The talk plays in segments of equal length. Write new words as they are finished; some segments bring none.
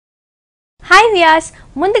Hi Vyas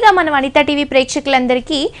ముందుగా మన Vanitha TV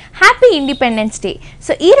ప్రేక్షకులందరికీ హ్యాపీ ఇండిపెండెన్స్ డే.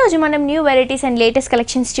 సో ఈ రోజు మనం new varieties and latest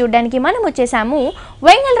collections చూడడానికి మనం వచ్చేసాము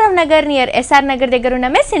వెంగళరావు నగర్ నియర్ ఎస్ఆర్ నగర్ దగ్గర ఉన్న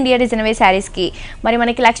మెస్ ఇండియా డిజైనర్ సారీస్ కి. మరి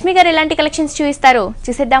మనకి లక్ష్మి గారు ఎలాంటి కలెక్షన్స్ చూపిస్తారో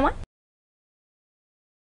చూసేద్దామా?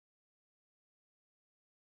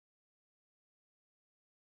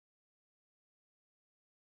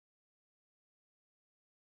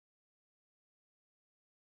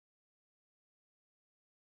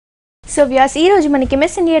 సో వ్యాస్ ఈ రోజు మనకి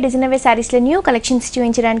మెస్ ఇండియా డిజైనర్ సారీస్ లో న్యూ కలెక్షన్స్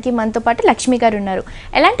చూపించడానికి మనతో పాటు లక్ష్మి గారు ఉన్నారు.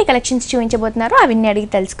 ఎలాంటి కలెక్షన్స్ చూపించబోతున్నారో అవన్నీ అడిగి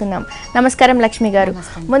తెలుసుకుందాం. నమస్కారం లక్ష్మి గారు.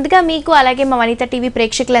 ముందుగా మీకు అలాగే మా వనితా టీవీ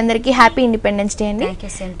ప్రేక్షకులందరికీ హ్యాపీ ఇండిపెండెన్స్ డే అండి.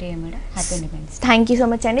 థ్యాంక్ యూ సో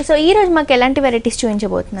మచ్ అండి. సో ఈ రోజు మాకు ఎలాంటి వెరైటీస్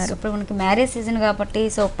చూపించబోతున్నారు? ఇప్పుడు మనకి మ్యారేజ్ సీజన్ కాబట్టి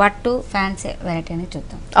సో పట్టు ఫ్యాన్సీ వెరైటీ అనేది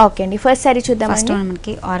చూద్దాం. ఓకే అండి, ఫస్ట్ సారీ చూద్దాం. ఫస్ట్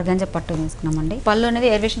మనకి ఆర్గాంజా పట్టు తీసుకున్నామండి. పళ్ళు అనేది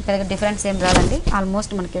ఎలివేషన్ పెద్దగా డిఫరెన్స్ ఏం రాదండి.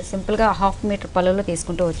 ఆల్మోస్ట్ మనకి సింపుల్ గా హాఫ్ మీటర్ పళ్ళులో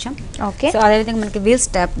తీసుకుంటూ వచ్చాం. ఓకే, సో అదేవిధంగా మనకి వీల్స్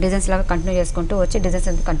టైప్ డిజైన్స్ లాగా కంటిన్యూ చేసుకుంటూ వచ్చి డిజైన్స్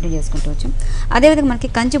అనేది కంటిన్యూ చేసుకుంటూ వచ్చాం. అదేవిధంగా మనకి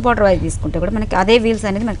కంచి బార్డర్ వైజ్ తీసుకుంటే కూడా మనకి అదే వీల్స్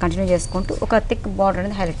అనేది మనకి కంటిన్యూ చేసుకుంటూ ఒక థిక్ బార్డర్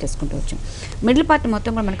అనేది హైలైట్ చేసుకుంటూ వచ్చాం. మిడిల్ పార్ట్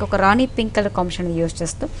మొత్తం కూడా మనకి ఒక రాణి పింక్ కలర్ కాంబినేషన్ అనేది యూస్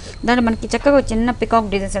చేస్తూ దాంట్లో మనకి చక్కగా చిన్న పికాక్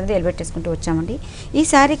డిజైన్స్ అనేది ఎలివేట్ చేసుకుంటూ వచ్చామండి. ఈ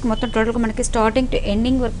శారీకి మొత్తం టోటల్గా మనకి స్టార్టింగ్ టు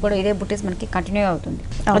ఎండింగ్ వరకు కూడా ఇదే బుటీస్ మనకి కంటిన్యూ అవుతుంది.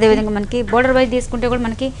 అదేవిధంగా మనకి బార్డర్ వైజ్ తీసుకుంటే కూడా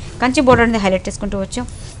మనకి కంచి బార్డర్ అనేది హైలైట్ చేసుకుంటూ వచ్చాం.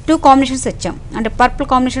 టూ కాంబినేషన్స్ ఇచ్చాం, అంటే పర్పుల్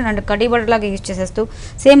కాంబినేషన్ అండ్ కడ్డీ బార్డర్ లాగా యూజ్ చేసేస్తూ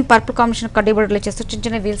సేమ్ పర్పుల్ కాంబినేషన్ కడ్డీ బార్డర్ చేస్తూ చిన్న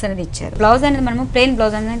చిన్న వీల్స్ అనేది ఇచ్చారు. బ్లౌజ్ అనేది మనం ప్లెయిన్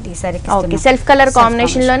బ్లౌజ్ అనేది ఈ సారీ సెల్ఫ్ కలర్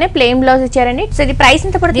కాంబినేషన్ లోనే ప్లెయిన్ బ్లౌజ్ ఇచ్చారండి. సో ఇది ప్రైస్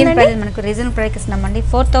ఎంత పడుతుంది? ప్రైస్ మనకు రీజనబుల్ ప్రైస్ ఇస్తున్నామండి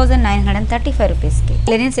 4935 రూపీస్ కి.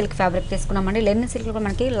 లెనిన్ సిల్క్ ఫ్యాబ్రిక్ తీసుకున్నామండి. లెనిన్ సిల్క్ లో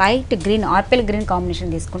మనకి లైట్ గ్రీన్ ఆర్పెల్ గ్రీన్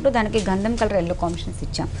కాంబినేషన్ తీసుకుంటూ దానికి గంధం కలర్ ఎల్లో కాంబినేషన్స్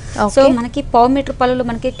ఇచ్చాం. సో మనకి పావు మీటర్ పళ్ళలో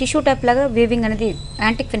మనకి టిష్యూ టైప్ లాగా వీవింగ్ అనేది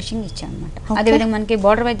యాంటిక్ ఫినిషింగ్ ఇచ్చాం అనమాట. అదేవిధంగా మనకి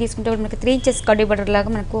బార్డర్ వైజ్ తీసుకుంటే మనకి 3 ఇంచెస్ కడ్డీ బార్డర్ లాగా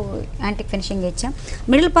మనకు యాంటిక్ ఫినిషింగ్ ఇచ్చాం.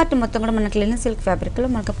 మిడిల్ పార్ట్ మొత్తం కూడా మనకి లెనిన్ సిల్క్ ఫ్యాబ్రిక్ లో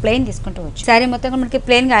మనకి ప్లెయిన్ తీసుకుంటూ వచ్చి శారీ మొత్తం కూడా మనకి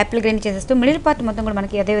ప్లెయిన్ గా యాపిల్ గ్రీన్ చేసేస్తూ మిడిల్ పార్ట్ మొత్తం కూడా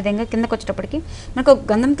మనకి అదే విధంగా కిందకి వచ్చేటప్పటికి మనకు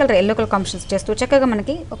గంధం కలర్ ఎల్లో కలర్ కాంబినేషన్స్ చేస్తూ చక్కగా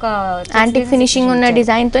మనకి ఒక యాంటిక్ ఫినిషింగ్ ఉన్న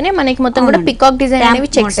డిజైన్ తోనే మనకి మొత్తం కూడా పికాక్ డిజైన్ అనేవి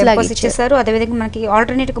చెక్స్ లాగా ఇచ్చేసారు. అదే విధంగా మనకి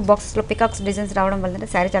ఆల్టర్నేట్ బాక్సెస్ లో పికాక్స్ డిజైన్స్ రావడం వల్ల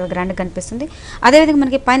శారీ చాలా గ్రాండ్ గా కనిపిస్తుంది. అదే విధంగా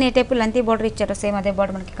మనకి పైన ఏ టైప్ లెంతీ బార్డర్ ఇచ్చారో సేమ్ అదే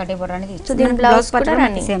బార్డర్ మనకి కడ్డీ బార్డర్ అనేది ఇచ్చారు. దీని బ్లౌజ్ కూడా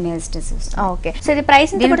సేమ్ ఓకే. సో ఇది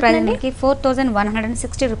ప్రైస్ ఎంత పడుతుంది? మనకి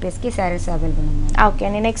 4160 రూపీస్ కి సారీస్ అవైలబుల్ ఉన్నాయి. ఓకే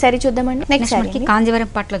అండి, నెక్స్ట్ సారీ చూద్దామండి. నెక్స్ట్ మనకి కాంజీవరం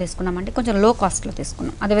పట్టులో తీసుకున్నామండి. కొంచెం లో కాస్ట్ లో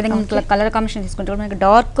తీసుకున్నాం. అదేవిధంగా కలర్ కాంబినేషన్ తీసుకుంటే మనకి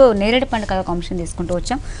డార్క్ నేరేడు పండు కలర్ కాంబినేషన్ తీసుకుంటూ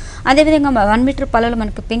వచ్చాం. అదేవిధంగా 1 మీటర్ పళ్ళలో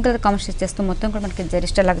మనకి పింక్ కలర్ కాంబినేషన్ చేస్తూ మొత్తం కూడా మనకి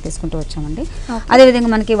జరిస్టర్ లాగా తీసుకుంటూ వచ్చామండి.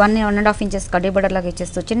 అదేవిధంగా మనకి 1.5 ఇంచెస్ కడ్డీ బార్డర్ లాగా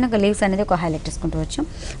ఇచ్చేస్తూ చిన్నగా లీవ్స్ అనేది ఒక హైలైట్ చేసుకుంటూ వచ్చాం.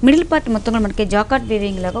 మిడిల్ పార్ట్ మొత్తం కూడా మనకి జాకాట్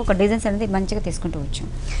వీవింగ్ లాగా ఒక డిజైన్స్ అనేది మంచిగా తీసుకుంటూ వచ్చాం.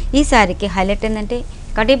 ఈ శారీకి హైలైట్ ఏంటంటే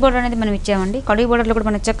కడ్డీ బార్డర్ అనేది మనం ఇచ్చామండి. కడ్డీ బార్డర్లో కూడా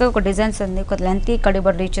మనకి చక్కగా ఒక డిజైన్స్ ఉంది, ఒక లెంతీ కడ్డీ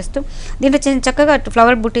బార్డర్ ఇచ్చేస్తూ దీంట్లో చక్కగా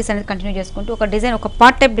ఫ్లవర్ బుటీస్ అనేది కంటిన్యూ చేసుకుంటూ ఒక డిజైన్ ఒక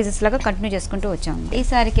పార్ట్ టైప్ డిజైన్స్ లాగా కంటిన్యూ చేసుకుంటూ వచ్చాము. ఈ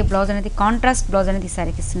సారీకి బ్లౌజ్ అనేది కాంట్రాస్ట్ బ్లౌజ్ అనేది ఈ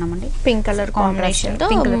సారీకి ఇస్తున్నామండి. పింక్ కలర్ కాంబినేషన్ తో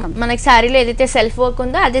మనకి సారీలో ఏదైతే సెల్ఫ్ వర్క్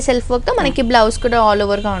ఉందో అదే సెల్ఫ్ వర్క్ తో మనకి బ్లౌజ్ కూడా ఆల్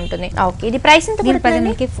ఓవర్ గా ఉంటుంది. ఓకే, ఇది ప్రైస్ ఎంత పడుతుంది?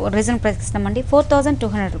 మనకి రీజనబుల్ ప్రైస్ ఇస్తున్నామండి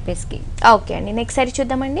 4200 రూపీస్ కి. ఓకే అండి, నెక్స్ట్ సారీ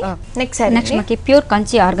చూద్దామండి. నెక్స్ట్ మనకి ప్యూర్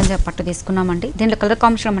కంచి ఆర్గంజా పట్టు తీసుకున్నామండి. దీంట్లో కలర్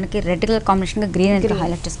కాంబినేషన్ మనకి రెడ్ కలర్ కాంబినేషన్ గా గ్రీన్ అనేది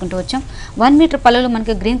హైలైట్ చేసుకుంటూ వచ్చాం. 1 మీటర్ పళ్ళలో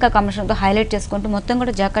మనకి గ్రీన్ కలర్ కాంబినేషన్ తో హైలైట్ చేసుకుంటూ మొత్తం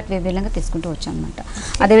కూడా జాకెట్ వేవేలంగా తీసుకుంటూ వచ్చాం అనమాట.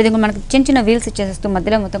 అదేవిధంగా మనకి చిన్న చిన్న వీల్స్ ఇచ్చేస్తూ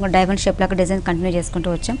మధ్యలో మొత్తం కూడా డైమండ్ షేప్ లాగా డిజైన్ కంటిన్యూ చేసుకుంటూ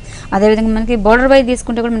వచ్చాం. అదేవిధంగా మనకి బార్డర్ వైజ్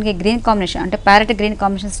తీసుకుంటే కూడా మనకి గ్రీన్ కాంబినేషన్ అంటే ప్యారెట్ గ్రీన్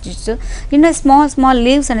కాంబినేషన్ స్టిచ్ నిన్న స్మాల్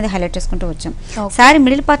లీవ్స్ అనేది హైలైట్ చేసుకుంటూ వచ్చాం. శారీ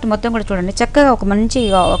మిడిల్ పార్ట్ మొత్తం కూడా చూడండి చక్కగా ఒక మంచి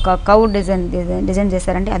ఒక కౌ డిజైన్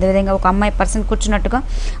చేశారండి. అదేవిధంగా ఒక అమ్మాయి పర్సన్ కూర్చున్నట్టుగా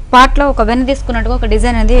పార్ట్లో ఒక వెన్న తీసుకున్నట్టుగా ఒక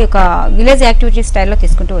డిజైన్ అనేది ఒక విలేజ్ యాక్టివిటీ స్టైల్లో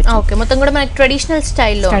తీసుకుంటూ వచ్చాం. ఓకే, మొత్తం కూడా మనకి ట్రెడిషనల్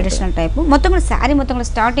స్టైల్లో టైప్ మొత్తం కూడా శారీ మొత్తం కూడా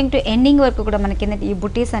స్టార్టింగ్ టు ఎండింగ్ వరకు కూడా మనకి ఈ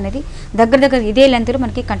బుటీస్ అనేది దగ్గర ఇదే లెంత్ లో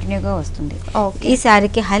మనకి కంటిన్యూగా వస్తుంది. ఈ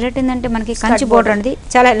శారీకి హైలైట్ ఏంటంటే మనకి కంచి బోర్డర్ అనేది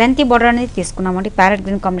చాలా లెంతీ బోర్డర్ అనేది తీసుకున్నామండి. ప్యారెట్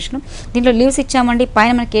గ్రీన్ కాంబినేషన్ దీంట్లో లీవ్స్ ఇచ్చామండి.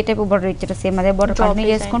 పైన మనకి ఏ టైప్ బోర్డర్ ఇచ్చారు సేమ్ అదే బోర్డర్ కంటిన్యూ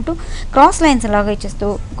చేసుకుంటూ క్రాస్ లైన్స్ లాగా ఇచ్చేస్తూ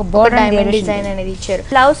ఒక బోర్డర్ డిజైన్ అనేది ఇచ్చారు.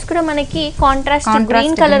 బ్లౌజ్ కూడా మనకి కాంట్రాస్ట్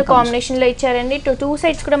గ్రీన్ కలర్ కాంబినేషన్ లో ఇచ్చారండి. టూ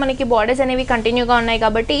సైడ్స్ కూడా మనకి బోర్డర్స్ అనేవి కంటిన్యూగా ఉన్నాయి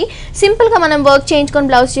కాబట్టి సింపుల్ గా మనం వర్క్ చేయించుకొని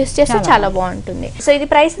బ్లౌజ్ చేస్తే చాలా బాగుంటుంది. సో ఇది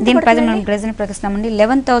ప్రైస్ దీని ప్రైస్ మనం ప్రెజెంట్ ప్రకటిస్తున్నామండి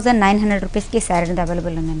 11900 రూపీస్ కి శారీ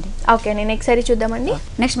అవైలబుల్ ఉందండి. ఓకే అండి, నెక్స్ట్ సారీ చూద్దామండి.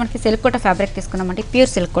 నెక్స్ట్ మనకి సిల్క్ కోట ఫ్యాబ్రిక్ తీసుకున్నామండి. ప్యూర్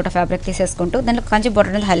సిల్క్ కోట ఫ్యాబ్రిక్ తీసేసుకుంటూ దాంట్లో కంచి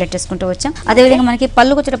బోర్డర్ అనేది హైలైట్ చేసుకుంటూ వచ్చాం. అదేవిధంగా మనకి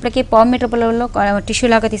పళ్ళు వచ్చేటప్పటికి పావు మీటర్ పళ్ళలో టిష్యూ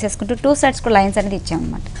లాగా తీసేసుకుంటూ 2 సైడ్స్ కూడా లైన్స్ అనేది ఇచ్చాం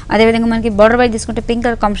అనమాట. అదేవిధంగా మనకి బోర్డర్ వైజ్ తీసుకుంటే పింక్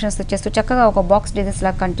కలర్ కాంబినేషన్స్ వచ్చేస్తూ చక్కగా ఒక బాక్స్ డిజైన్స్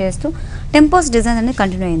లాగా కంటిన్యూ చేస్తూ టెంపోస్ డిజైన్ అనేది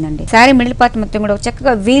కంటిన్యూ అయిందండి. శారీ మిడిల్ పార్ట్ మొత్తం కూడా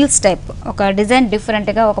చక్కగా వీల్స్ టైప్ ఒక డిజైన్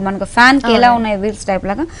డిఫరెంట్ గా ఒక మనకు ఫ్యాన్ కి ఎలా ఉన్నాయి వీల్స్ టైప్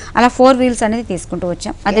లాగా అలా 4 వీల్స్ అనేది తీసుకుంటూ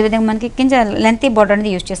వచ్చాం. అదేవిధంగా మనకి కింద లెంతీ బోర్డర్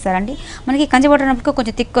అనేది యూజ్ చేస్తారండి. మనకి కంచి బోర్డర్ ఉన్నప్పుడు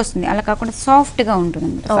కొంచెం థిక్ వస్తుంది, అలా కాకుండా సాఫ్ట్ గా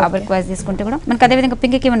ఉంటుంది ఫ్యాబ్రిక్ వైజ్ తీసుకుంటే కూడా మనకి. అదే విధంగా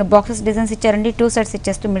పింక్ కి మన బాక్సెస్ డిజైన్స్ ఇచ్చారండి, 2 సైడ్స్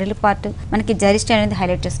ఇచ్చేస్తూ మిడిల్ పార్ట్ మనకి జరీ స్టైల్ అనేది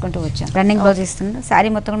హైలైట్ చేసుకుంటూ వచ్చాం. రన్నింగ్ బ్లౌజ్ ఇస్తుంది, సారీ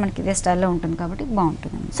మొత్తం మనకి ఇదే స్టైల్లో ఉంటుంది కాబట్టి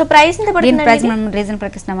బాగుంటుంది. సో ప్రైస్ ఎంత పడుతుంది? దీని ప్రైస్ మనం రీజన్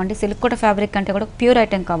ప్రకటిస్తున్నామండి. సిల్క్ కోట ఫ్యాబ్రిక్ అంటే కూడా ప్యూర్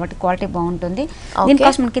ఐటమ్ కాబట్టి క్వాలిటీ బాగుంటుంది. దీని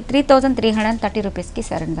కాస్ట్ మనకి 3330 రూపీస్ కి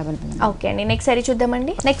సారీ అవైలబుల్. ఓకే అండి, నెక్స్ట్ సారీ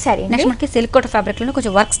చూద్దామండి. నెక్స్ట్ మనకి సిల్క్ కోట ఫ్యాబ్రిక్ లో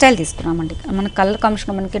కొంచెం వర్క్ స్టైల్ తీసుకున్నామండి. మన కలర్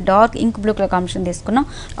కాంబినేషన్ మనకి dark ink blue colour combination తీసుకున్నాం.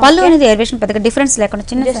 పళ్ళు అనేది ఎలివేషన్ పెద్దగా డిఫరెన్స్ లేకుండా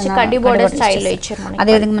చిన్న కడ్డీ బోర్డర్ స్టైల్ లో ఇచ్చారు.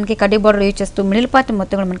 అదే విధంగా మనకి కడ్డీ బోర్డర్ యూజ్ చేస్తూ మిడిల్ పార్ట్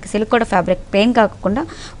మొత్తం కూడా మనకి సిల్క్ కోట ఫ్యాబ్రిక్ ప్లెయిన్ కాకుండా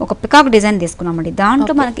ఒక పికాక్ డిజైన్ తీసుకున్నామండి.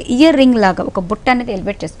 దాంట్లో మనకి ఇయర్ రింగ్ లాగా ఒక బుట్ట అనేది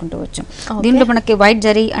ఎలివేట్ చేసుకుంటూ వచ్చాం. దీంట్లో మనకి white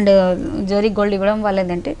zari and zari gold ఇవ్వడం వల్ల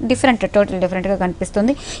ఏంటంటే డిఫరెంట్, టోటల్ డిఫరెంట్ గా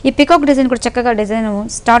కనిపిస్తుంది. ఈ పికాక్ డిజైన్ కూడా చక్కగా డిజైన్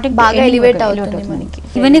స్టార్టింగ్ బాగా ఎలివేట్ అవుతుంది మనకి.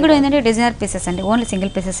 ఇవన్నీ కూడా ఏంటంటే డిజైనర్ పీసెస్ అండి, ఓన్లీ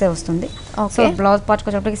సింగిల్ పీసెస్ వస్తుంది. సో బ్లౌజ్ పార్ట్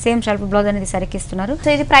వచ్చేటప్పటికి సేమ్ షాల్ప్ బ్లౌజ్ అనేది సరికి ఇస్తున్నారు. సో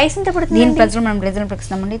ఇది ప్రైస్ ఎంత పడుతుంది? దీని ప్రైస్ మనం రీజనబుల్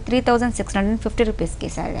ప్రకటిస్తున్నామండి, 3650 రూపీస్ కి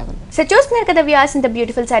సారీ అవైలబుల్. సో చూస్తున్నారు కదా వ్యూయర్స్, ఇంత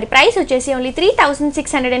బ్యూటిఫుల్ సారీ ప్రైస్ వచ్చేసి ఓన్లీ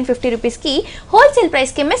 3650 రూపీస్ కి హోల్సేల్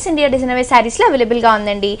ప్రైస్ కి మిస్ ఇండియా డిజైనర్ సారీస్ లో అవైలబుల్ గా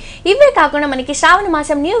ఉందండి. ఇవే కాకుండా మనకి శ్రావణ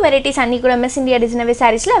మాసం న్యూ వెరైటీస్ అన్ని కూడా మిస్ ఇండియా డిజైనర్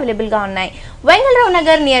సారీస్ లో అవైలబుల్ గా ఉన్నాయి. వెంగళరావు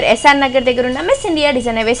నగర్ నియర్ ఎస్ఆర్ నగర్ దగ్గర ఉన్న miss India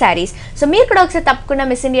designer saris. So మీరు కూడా ఒకసారి తప్పకుండా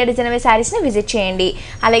మిస్ ఇండియా డిజైనర్ సారీస్ ని విజిట్ చేయండి.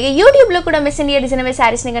 అలాగే యూట్యూబ్ లో కూడా మిస్ ఇండియా డిజైనర్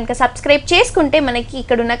సారీస్ ని కనుక సబ్స్క్రైబ్ చేసుకుంటే మనకి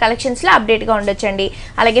ఇక్కడ ఉన్న కలెక్షన్స్ లో అప్డేట్ గా ఉండొచ్చండి.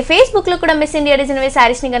 అలాగే ఫేస్బుక్ లో కూడా మిస్ ఇండియా డిజైనర్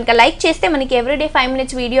సారీస్ ని కనుక లైక్ చేస్తే మనకి ఎవ్రీడే 5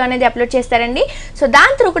 minutes వీడియో అనేది అప్లోడ్ చేస్తారండి. సో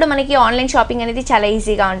దాని త్రూ కూడా మనకి ఆన్లైన్ షాపింగ్ అనేది చాలా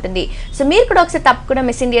ఈజీగా ఉంటుంది. సో మీరు కూడా ఒకసారి తప్పకుండా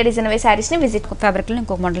మిస్ ఇండియా డిజైనర్ సారీస్ ని విజిట్. ఫ్యాబ్రిక్ లో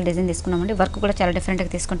ఇంకొక మోడల్ డిజైన్ తీసుకున్నామండి. వర్క్ కూడా చాలా డిఫరెంట్ గా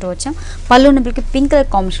తీసుకుంటూ వచ్చాం. పళ్ళు మనకి పింక్ కలర్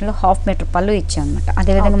కాంబినేషన్ లో 1/2 మీటర్ పళ్ళు ఇచ్చాం అనమాట.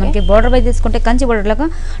 అదే విధంగా మనకి బోర్డర్ వైజ్ తీసుకుంటే కంచి బోర్డర్ లాగా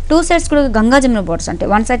 2 సైడ్స్ కూడా గంగా జమున బోర్డర్స్, అంటే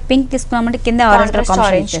 1 సైడ్ పింక్ తీసుకున్నామంటే కింద ఆరెంజ్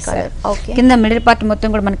కాంబినేషన్ ఇచ్చేస్తారు. కింద మిడిల్ పార్ట్ మొత్తం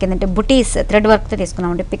కూడా మనకి ఏంటంటే బుటీస్ థ్రెడ్ వర్క్ తో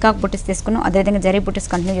తీసుకున్నామంటే పికాక్ బుటీస్ తీసుకున్నాం. అదే విధంగా జరీ బుటీస్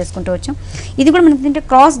కంటిన్యూ చేసుకుంటూ వచ్చాం. ఇది కూడా మనకి ఏంటంటే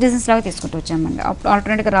క్రాస్ డిజైన్స్ లాగా తీసుకుంటూ వచ్చామండి.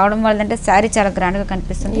 ఆల్టర్నేట్ గా రావడం వల్ల అంటే శారీ చాలా గ్రాండ్ గా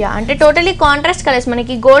కనిపిస్తుంది. అంటే టోటలీ కాంట్రాస్ట్ కలర్స్,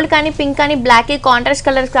 మనకి గోల్డ్ కానీ పింక్ కానీ బ్లాక్ కాంట్రాస్ట్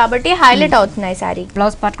కలర్స్ కాబట్టి హైలైట్ అవుతున్నాయి సారీ.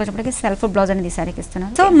 బ్లౌజ్ పార్ట్ వచ్చేప్పటికి సెల్ఫ్ బ్లౌజ్ అనేది సారీకి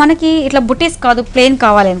ఇస్తున్నాం. సో మనకి ఇట్లా బుటీస్ కాదు, ప్లెయిన్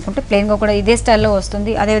కావాలి అనుకుంటే ప్లెయిన్ గా కూడా ఇదే స్టైల్లో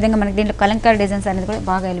వస్తుంది. అదే విధంగా మనకి దీంట్లో కలంకారీ డిజైన్స్ అనేది కూడా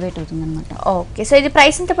బాగా ఎలివేట్ అవుతుంది అనమాట. ఓకే, సో ఇది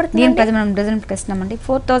ప్రైస్ ఎంత పడుతుంది? దీని ప్రైస్ మనం డిజైన్ ఇస్తున్నామండి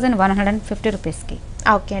 4150 రూపీస్ కి.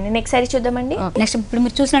 ఓకే అండి, నెక్స్ట్ సారీ చూద్దామండి. నెక్స్ట్ ఇప్పుడు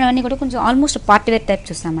మీరు చూసినవన్నీ కూడా కొంచెం ఆల్మోస్ట్ పార్టీ వేర్ టైప్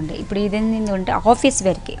చూస్తామండి. ఇప్పుడు ఇదేంటంటే ఆఫీస్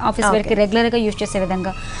వేర్ కి రెగ్యులర్ గా యూజ్ చేసే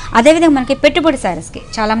విధంగా. అదే విధంగా మనకి పెట్టుబడి సారీస్ కి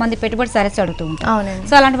చాలా మంది పెట్టుబడి సారీస్ అడుగుతూ ఉంటారు.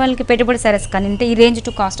 సో అలాంటి వాళ్ళకి పెట్టుబడి సారీస్ కానీ అంటే ఈ రేంజ్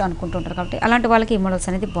టు కాస్ట్ అనుకుంటుంటారు కాబట్టి అలాంటి వాళ్ళకి ఈ మోడల్స్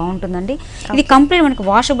అనేది బాగుంటుందండి. ఇది కంప్లీట్ మనకి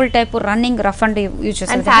washable type running rough and use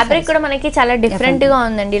చేసే ఫ్యాబ్రిక్ కూడా మనకి చాలా డిఫరెంట్ గా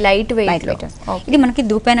ఉందండి, లైట్ వెయిట్. ఇది మనకి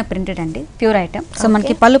దూపైన ప్రింటెడ్ అండి, ప్యూర్ ఐటమ్. సో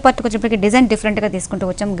మనకి పళ్ళు పట్టుకు వచ్చేప్పటికి డిజైన్ డిఫరెంట్ గా తీసుకుంటూ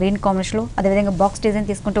వచ్చాం. గ్రీన్ కాంబినేషన్ లో అదే విధంగా బాక్స్ డిజైన్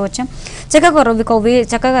తీసుకుంటూ వచ్చాం.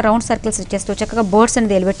 చక్కగా రౌండ్ సర్కిల్స్ ఇచ్చేస్తూ చక్కగా బోర్డ్స్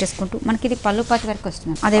అనేది ఎలివేట్ చేసుకుంటూ మనకి ఇది పళ్ళు పార్ట్ వరకు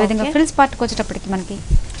వస్తుంది. అదేవిధంగా ఫ్రిల్స్ పార్ట్కి వచ్చేటప్పటికి మనకి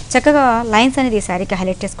చక్కగా లైన్స్ అనేది ఈ శారీకి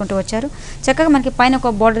హైలైట్ చేసుకుంటూ వచ్చారు. చక్కగా మనకి పైన ఒక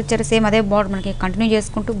బార్డర్ ఇచ్చారు, సేమ్ అదే బార్డర్ మనకి కంటిన్యూ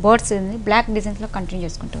చేసుకుంటూ బర్డ్స్ బ్లాక్ డిజైన్స్ లో కంటిన్యూ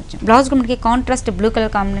చేసుకుంటూ వచ్చాం. బ్లౌజ్ కూడా మనకి contrast blue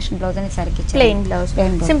colour combination blouse అనేది శారీకి ప్లెయిన్ బ్లౌజ్,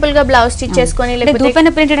 సింపుల్ గా బ్లౌజ్ స్టిచ్ చేసుకొని.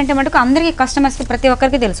 దూపైన ప్రింటెడ్ అంటే మనకు అందరికి కస్టమర్స్ కి ప్రతి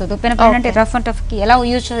ఒక్కరికి తెలుసు. దూపైన ప్రింట్ అంటే రఫ్ అండ్ టఫ్ కి ఎలా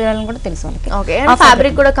యూజ్ చేయాలని కూడా తెలుసు వాళ్ళకి.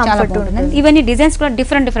 ఫ్యాబ్రిక్ కూడా కంఫర్ట్ ఉంటుంది. ఇవన్నీ డిజైన్స్ కూడా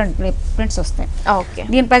డిఫరెంట్ ప్రింట్స్ వస్తాయి. ఓకే,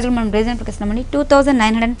 దీని ప్రైస్ మనం డిజైన్ ప్రకటిస్తున్నామండి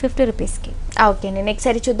 2950 రూపీస్ కి. ఓకే అండి, నెక్స్ట్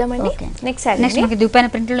సారీ చూద్దామండి. నెక్స్ట్ మనకి దూపైన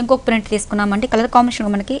ప్రింట్ లో ఇంకొక ప్రింట్ తీసుకున్నామండి. కలర్ కాంబినేషన్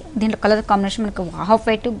మనకి దీంట్లో కలర్ కాంబినేషన్ మనకి హాఫ్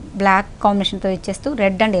వైట్ బ్లాక్ కాంబినేషన్ తో ఇచ్చేస్తూ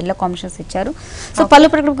రెడ్ అండ్ ఎల్లో కాంబినేషన్స్ ఇచ్చారు. సో పళ్ళు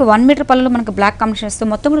ప్రకటనకి 1 మీటర్ పళ్ళులో మనకి బ్లాక్ కాంబినేషన్ ఇస్తూ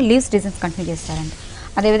మొత్తం కూడా లీవ్స్ డిజైన్స్ కంటిన్యూ చేస్తారండి.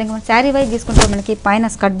 అదేవిధంగా మనం శారీ వైజ్ తీసుకుంటే మనకి పైన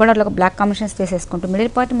స్కర్ట్ బోర్డర్ లో బ్లాక్ కాంబినేషన్స్ తీసేసుకుంటూ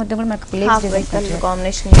మిడిల్ పార్ట్ మొత్తం కూడా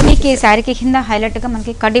మనకి మీకు ఈ శారీకి కింద హైలైట్ గా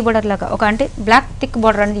మనకి కడ్డీ బోర్డర్ లాగా ఒక అంటే బ్లాక్ థిక్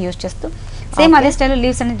బోర్డర్ అనేది యూజ్ చేస్తూ సేమ్ అదే స్టైల్లో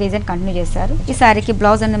లీవ్స్ అనేది డిజైన్ కంటిన్యూ చేస్తారు. ఈ శారీకి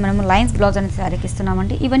బ్లౌజ్ అనేది మనం లైన్స్ బ్లౌజ్ అనేది శారీకి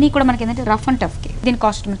ఇస్తున్నామండి. ఇవన్నీ కూడా మనకి ఏంటంటే రఫ్ అండ్ టఫ్ కి. దీని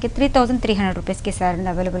కాస్ట్ మనకి 3300 రూపీస్ కి శారీ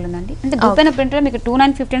అవైలబుల్ ఉందండి. అంటే దూపైన ప్రింట్ లో మీకు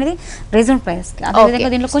 2950 అనేది రీజనబుల్ ప్రైస్ కి. అదేవిధంగా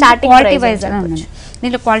దీంట్లో కొంచెం క్వాలిటీ వైజ్ ఉంది,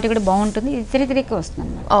 దీంట్లో క్వాలిటీ కూడా బాగుంటుంది. ఇది 33 కి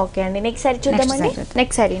వస్తుంది. ఓకే అండి, నెక్స్ట్ సారీ చూద్దామండి.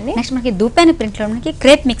 నెక్స్ట్ మనకి దూపైన ప్రింట్ లో మనకి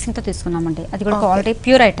క్రేప్ మిక్సింగ్ తో తీసుకున్నామండి. అది కూడా క్వాలిటీ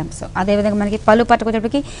ప్యూర్ ఐటమ్స్. అదేవిధంగా మనకి పళ్ళు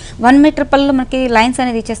పట్టుకొచ్చేటప్పటికి 1 మీటర్ పళ్ళు మనకి లైన్స్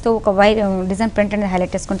అనేది ఇచ్చేస్తూ ఒక వైట్ డిజైన్ ప్రింట్ అనేది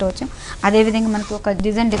హైలైట్ చేసుకుంటూ వచ్చాం. అదేవిధంగా మనకి ఒక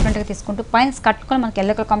డిజైన్ డిఫరెంట్ గా తీసుకుంటూ పైన స్కర్ట్ కూడా మనకి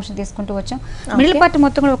ఎల్లో కలర్ కాంబినేషన్ తీసుకుంటూ వచ్చాం. మిడిల్ పార్ట్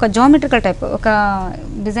మొత్తం కూడా ఒక జామెట్రికల్ టైప్ ఒక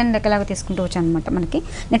డిజైన్ లెక్కలాగా తీసుకుంటూ వచ్చాం అనమాట. మనకి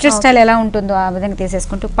నెట్వర్క్ స్టైల్ ఎలా ఉంటుందో ఆ విధంగా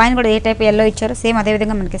తీసేసుకుంటూ పైన కూడా ఏ టైప్ ఎల్లో ఇచ్చారో సేమ్ అదే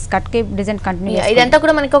విధంగా మనకి స్కర్ట్ కి డిజైన్ కంటిన్యూ. ఇదంతా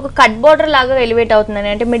కూడా మనకి ఒక కట్ బోర్డర్ లాగా ఎలివేట్ అవుతుంది.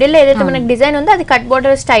 అంటే మిడిల్ లో ఏదైతే మనకి డిజైన్ ఉందో అది కట్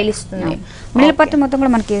బోర్డర్ స్టైల్ ఇస్తుంది. మిడిల్ పార్ట్ మొత్తం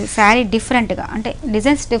కూడా మనకి శారీ డిఫరెంట్ గా అంటే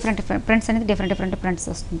డిజైన్స్ డిఫరెంట్ ప్రింట్స్ అనేది డిఫరెంట్ ప్రింట్స్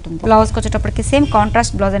వస్తుంటుంది. బ్లౌజ్ వచ్చేటప్పటికి సేమ్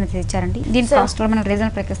కాంట్రాస్ట్ బ్లౌజ్ అనేది ఇచ్చారండి. దీని కాస్ట్ కూడా మనం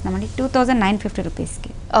రీజన్ ప్రకటిస్తున్నామండి 2950 రూపీస్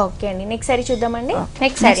కి. ఓకే అండి నెక్స్ట్ సారీ చూద్దామండి.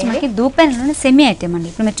 నెక్స్ట్ సారీ మనకి దూపైనలోనే సెమీ ఐటమ్ అండి.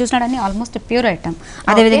 ఇప్పుడు మీరు చూసినాడని ఆల్మోస్ట్ ప్యూర్ ఐటమ్.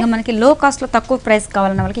 అదేవిధంగా మనకి లో కాస్ట్ లో తక్కువ ప్రైస్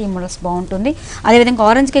కావాలన్న వాళ్ళకి ఈ మోడల్స్ బాగుంటుంది. అదేవిధంగా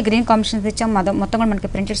ఆరెంజ్ కి గ్రీన్ కాంబినేషన్స్ ఇచ్చాం. మొత్తం కూడా మనకి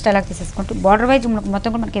ప్రింటెడ్ స్టైల్ లాగా తీసేసుకుంటూ బార్డర్ వైజ్ మొత్తం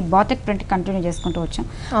కూడా మనకి బాతిక్ ప్రింట్ కంటిన్యూ చేసుకుంటూ వచ్చాం.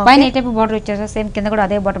 పైన ఏ టైప్ బార్డర్ ఇచ్చారో సేమ్ కింద కూడా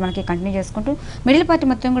అదే బార్డర్ మనకి కంటిన్యూ చేసుకుంటూ మిడిల్ పార్ట్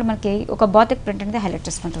మొత్తం కూడా మనకి ఒక బాతిక్ ప్రింట్ అనేది హైలైట్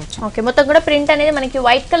చేసుకుంటూ వచ్చాం. ఓకే మొత్తం కూడా ప్రింట్ అనేది మనకి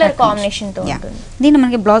వైట్ కలర్ కాంబినేషన్ తో ఉంటుంది. దీని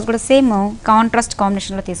మనకి బ్లౌజ్ కూడా సేమ్ కాంట్రాస్ట్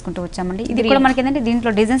కాంబినేషన్ లో తీసుకుంటూ వచ్చామండి. ఇది కూడా మనకి ఏంటంటే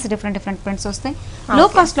దీంట్లో డిజైన్స్ డిఫరెంట్ ప్రింట్స్ వస్తాయి. లో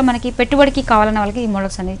కాస్ట్ లో మనకి పెట్టుబడికి కావాలన్న వాళ్ళకి ఈ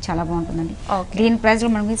మోడల్స్ అనేది చాలా బాగుంటుందండి. దీని ప్రైస్ లో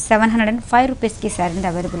మనకి 705 రూపీస్ కి సారీ అనేది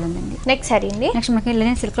అవైలబుల్ ఉందండి. నెక్స్ట్ సారీ అండి. నెక్స్ట్ మనకి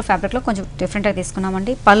లినెన్ సిల్క్ ఫ్యాబ్రిక్ లో కొంచెం డిఫరెంట్ గా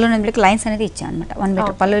తీసుకున్నామండి. పళ్ళు మనకి లైన్స్ అనేది ఇచ్చాం అనమాట. 1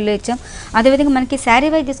 మీటర్ పళ్ళులో ఇచ్చాం. అదేవిధంగా మనకి శారీ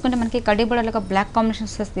వైజ్ తీసుకుంటే మనకి కడ్డీ బోర్డర్లో బ్లాక్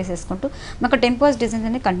కాంబినేషన్స్ తీసేసుకుంటూ మనకు టెంపోస్ డిజైన్స్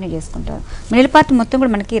అనేది కంటిన్యూ చేసుకుంటారు. మిడిల్ పార్ట్ మొత్తం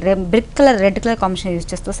కూడా మనకి brick colour red colour combination use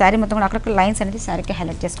చేస్తూ శారీ మొత్తం కూడా అక్కడ లైన్స్ అనేది శారీకి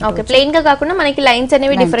హైలైట్ చేసుకుంటాం. ఓకే ప్లెయిన్ గా కాకుండా మనకి లైన్స్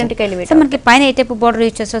అనేవి డిఫరెంట్ గా ఎలివేట్. సో మనకి పైన ఏ టైప్ బోర్డర్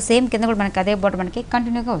యూజ్ చేస్తారో సేమ్ కింద కూడా మనకి అదే బోర్డర్ మనకి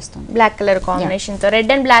కంటిన్యూగా వస్తుంది. బ్లాక్ కలర్ కాంబినేషన్ తో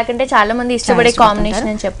రెడ్ అండ్ బ్లాక్ అంటే చాలా మంది ఇష్టపడే కాంబినేషన్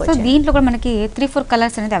అని చెప్పొచ్చు. సో దీంట్లో కూడా మనకి 3-4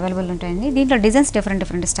 కలర్స్ అనేది అవైలబుల్ ఉంటాయండి. దీంట్లో డిజైన్స్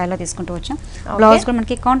డిఫరెంట్ స్టైల్లో తీసుకుంటూ వచ్చాం. బ్లౌజ్ కూడా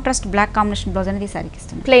మనకి కాంట్రాస్ట్ బ్లాక్ కాంబినేషన్ బ్లౌజ్ అనేది సారీకి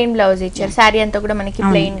ఇస్తుంది. ప్లెయిన్ బ్లౌజ్ ఇచ్చారు. సారీ అంతా కూడా మనకి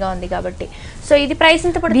ప్లెయిన్ గా ఉంది కాబట్టి. సో ఇది ప్రైస్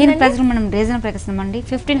ఎంత పడుతుంది? దీని ప్రైస్ మనం రీజనబుల్ ప్రైస్ ఇస్తున్నామండి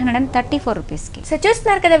 1534 రూపీస్ కి. సో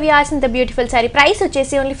చూస్తున్నారు కదా వ్యూవర్స్ ఇంత బ్యూటిఫుల్ సారీ ప్రైస్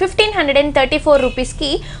వచ్చేసి ఓన్లీ 1534 రూపీస్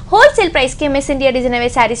కి హోల్సేల్ ప్రైస్ కి ఎంఎస్ ఇండియా డిజైనర్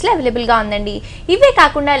సారీస్ లో అవైలబుల్ గా ఉందండి. ఇవే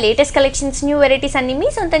కాకుండా లేటెస్ట్ కలెక్షన్స్ న్యూ వెరైటీస్ అన్ని మీ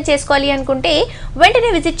సొంతం చేసుకోవాలి అనుకుంటే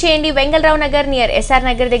వెంటనే విజిట్ చేయండి వెంగళరావు నగర్ నియర్ ఎస్ఆర్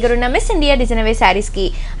నగర్ దగ్గర ఉన్న మిస్ ఇండియా డిజైనర్ సారీస్ కి.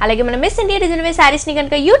 అలాగే మన మిస్ ఇండియా డిజైనర్ సారీస్ ని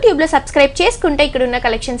కనుక యూట్యూబ్ లో సబ్స్క్రైబ్ చేసుకుంటే ఇక్కడ ఉన్న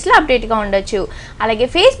కలెక్షన్స్ లో అప్డేట్ గా ఉండొచ్చు. అలాగే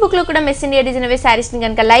ఫేస్బుక్ లో కూడా మిస్ ఇండియా డిజైనర్ సారీస్ ని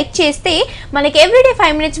కనుక లైక్ చేస్తే మనకి ఎవ్రీడే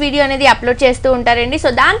 5 minutes వీడియో అనేది అప్లోడ్ చేస్తూ ఉంటారండి. సో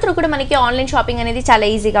దాని త్రూ కూడా మనకి ఆన్లైన్ షాపింగ్ అనేది చాలా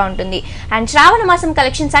ఈజీగా ఉంటుంది. అండ్ శ్రావణ మాసం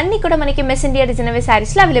కలెక్షన్స్ అన్ని కూడా మనకి మిస్ ఇండియా డిజైనర్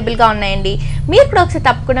సారీస్ లో అవైలబుల్ గా ఉన్నాయండి. మీరు కూడా ఒకసారి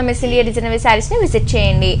తప్పకుండా మిస్ ఇండియా డిజైనర్ సారీస్ ని విజిట్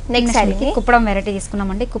చేయండి. నెక్స్ట్ సారీ కుప్పడం వెరైటీ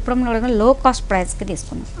తీసుకున్నామండి. కుప్పడంలో లో కాస్ట్ ప్రైస్ కి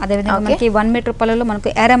తీసుకున్నాం. అదేవిధంగా మనకి 1 మీటర్ పళ్ళలో మనకు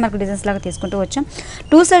ఏరా మార్క్ డిజైన్స్ లాగా తీసుకుంటూ వచ్చాం.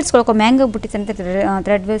 2 సైడ్స్ కూడా ఒక మ్యాంగో బుట్టీస్ అంటే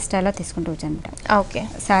థ్రెడ్ వేవ్ స్టైల్లో తీసుకుంటూ వచ్చాం అనమాట. ఓకే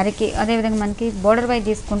శారీకి అదేవిధంగా మనకి బోర్డర్ వైజ్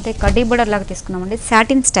తీసుకుంటే కడ్డీ బోర్డర్ లాగా తీసుకున్నామండి.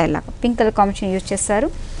 సాటిన్ స్టైల్ లాగా పింక్ కలర్ కాంబినేషన్ యూజ్ చేస్తారు.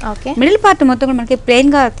 ఓకే మిడిల్ పార్ట్ మొత్తం కూడా మనకి ప్లెయిన్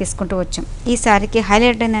గా తీసుకుంటూ వచ్చాం. ఈ శారీకి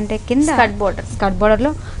హైలైట్ ఏంటంటే కింద స్కర్ట్ బోర్డర్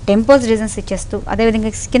లో టెంపోస్ డిజైన్స్ ఇచ్చేస్తూ అదేవిధంగా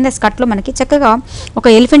కింద స్కర్ట్ లో మనకి చక్కగా ఒక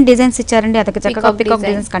ఎలిఫెంట్ డిజైన్స్ ఇచ్చారండి. అదొక చక్కగా పికాక్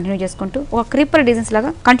డిజైన్స్ కంటిన్యూ చేసుకుంటూ ఒక క్రీపర్ డిజైన్స్ లాగా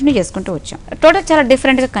కంటిన్యూ చేసుకుంటూ వచ్చాం. టోటల్ చాలా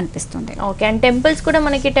డిఫరెంట్ గా కనిపిస్తుంది. ఓకే అండ్ టెంపుల్స్ కూడా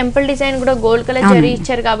మనకి టెంపుల్ డిజైన్ కూడా గోల్డ్ కలర్ జరీ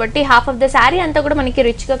ఇచ్చారు కాబట్టి హాఫ్ ఆఫ్ ద సారీ అంతా కూడా మనకి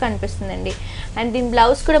రిచ్ గా కనిపిస్తుందండి. అండ్ దీని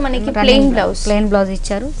బ్లౌజ్ కూడా మనకి ప్లెయిన్ బ్లౌజ్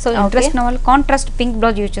ఇచ్చారు. సో ఇంట్రెస్ట్ ఉన్న వాళ్ళు కాంట్రాస్ట్ పింక్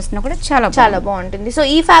బ్లౌజ్ యూజ్ చేస్తున్నా కూడా చాలా బాగుంటుంది. సో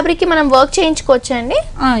ఈ ఫ్యాబ్రిక్ కి మనం వర్క్ చేయించుకోవచ్చు అండి.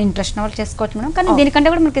 ఇంట్రెస్ట్ ఉన్న వాళ్ళు చేసుకోవచ్చు మేడం. కానీ దీనికంటే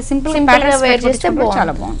కూడా మనకి సింపుల్ వేర్ చేస్తే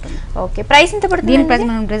చాలా బాగుంటుంది. ఓకే ప్రైస్ ఎంత పడుతుంది? దీని ప్రైస్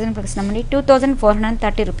మనం రీజనబుల్ ప్రైస్ ఇస్తున్నామండి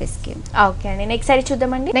 2430 రూపీస్ కి. ఓకే అండి నెక్స్ట్ సారీ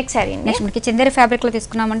చూద్దామండి. నెక్స్ట్ సారీ నెక్స్ట్ మనకి చందేరి ఫ్యాబ్రిక్ లో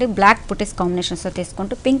తీసుకున్నామండి. బ్లాక్ బుటీస్ కాంబినేషన్స్ తో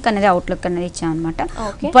తీసుకుంటూ పింక్ అనేది అవుట్లుక్ అనేది ఇచ్చాం అనమాట.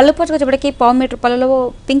 పళ్ళు పోచుకు వచ్చేప్పటికి 1/4 మీటర్ పళ్ళలో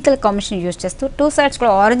పింక్ కలర్ కాంబినేషన్ యూజ్ చేస్తూ 2 సైడ్స్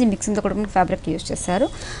కూడా ఆరెంజ్ మిక్సింగ్ తో కూడా మనకి ఫ్యాబ్రిక్ యూజ్ చేస్తారు.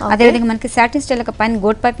 అదేవిధంగా మనకి సాటిన్ స్టైల్ పైన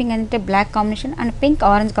గోల్డ్ పైపింగ్ అంటే black combination and pink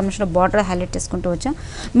orange combination లో బార్డర్ హైలైట్ చేసుకుంటూ వచ్చాం.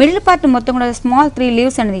 మిడిల్ పార్ట్ మొత్తం కూడా స్మాల్ 3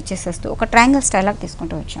 లీవ్స్ అనేది ఇచ్చేసేస్తూ ఒక ట్రయాంగిల్ స్టైల్ లాగా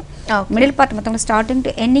తీసుకుంటూ వచ్చాం. మిడిల్ పార్ట్ మొత్తం స్టార్టింగ్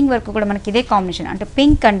టు ఎండింగ్ వరకు కూడా మనకి ఇదే కాంబినేషన్ అంటే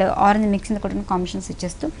పింక్ అండ్ ఆరెంజ్ మిక్సింగ్ కూడా కాంబినేషన్స్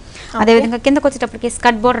ఇచ్చేస్తూ అదేవిధంగా కిందకి వచ్చేటప్పటికి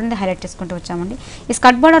స్కర్ట్ బోర్డర్ అనేది హైలైట్ చేసుకుంటూ వచ్చామండి. ఈ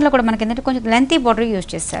స్కర్ట్ బోర్డర్ లో కూడా మనకి ఏంటంటే కొంచెం లెంతీ బోర్డర్ యూజ్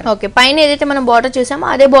చేస్తారు. ఓకే పైన ఏదైతే మనం బోర్డర్ చూసామో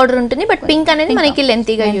అదే బోర్డర్ ఉంటుంది బట్ పింక్ అనేది మనకి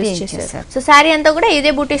లెంతీగా యూజ్ చేస్తారు. సో సారీ అంతా కూడా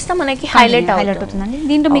ఇదే బూటీస్ తో మనకి హైలైట్ అవుతుందండి.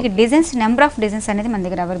 దీంట్లో మీకు డిజైన్స్ నెంబర్ ఆఫ్ డిజైన్స్ అనేది మన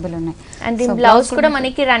దగ్గర అవైలబుల్ ఉన్నాయి. అండ్ దీని బ్లౌజ్ కూడా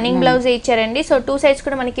మనకి రన్నింగ్ బ్లౌజ్ ఇచ్చారండి. సో 2 సైడ్స్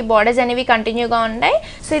కూడా మనకి బోర్డర్స్ అనేవి కంటిన్యూగా ఉన్నాయి.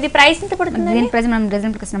 సో ఇది ప్రైస్ ఎంత పడుతుంది? దీని ప్రైస్ మనం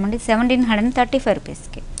రీజనబుల్ ఇస్తున్నామండి 1735 రూపీస్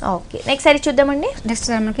కి. ఓకే నెక్స్ట్ సారీ చూద్దామండి. నెక్స్ట్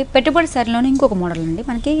మనకి పెట్టుబడి సారీలోనే ఇంకొక మోడల్ అండి.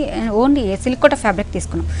 మనకి ఓన్లీ సిల్క్ కోట ఫ్యాబ్రిక్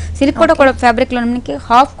తీసుకున్నాం. సిల్క్ కోట ఫ్యాబ్రిక్ లో మనకి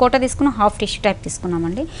హాఫ్ కోట తీసుకున్నాం, హాఫ్ టిష్యూ టైప్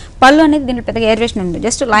తీసుకున్నామండి. పళ్ళు అనేది దీంట్లో పెద్దగా ఎయిర్వేషన్ ఉంది.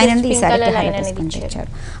 జస్ట్ లైన్ అనేది ఈ సారీ ఇచ్చారు.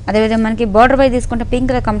 అదేవిధంగా మనకి బార్డర్ వైజ్ తీసుకుంటే పింక్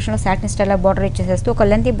కలర్ కాంబినేషన్ లో సాటిన్ స్టైల్ బార్డర్ ఇచ్చేసేస్తూ ఒక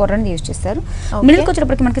లెంతీ బార్డర్ అనేది యూజ్ చేస్తారు. మిడిల్కి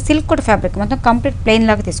వచ్చేటప్పటికి మనకి సిల్క్ కోట ఫ్యాబ్రిక్ మొత్తం కంప్లీట్ ప్లెయిన్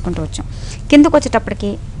లాగా తీసుకుంటూ వచ్చాం. కిందకి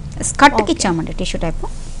వచ్చేటప్పటికి స్కర్ట్కి ఇచ్చామండి టిష్యూ టైప్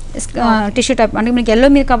అంటే మీకు ఎల్లో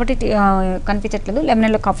మీద కాబట్టి కనిపించట్లేదు. లెమన్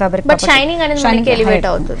ఎల్లో ఫ్యాబ్రిక్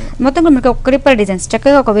మొత్తం మీకు ఒక క్రీపర్ డిజైన్స్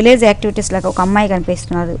చక్కగా ఒక విలేజ్ యాక్టివిటీస్ లాగా ఒక అమ్మాయి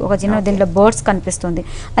కనిపిస్తున్నారు. ఒక చిన్న దీంట్లో బర్డ్స్ కనిపిస్తుంది.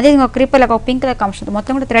 అదే ఒక క్రీపర్ లాగా ఒక పింక్ కలర్ కాంబినేషన్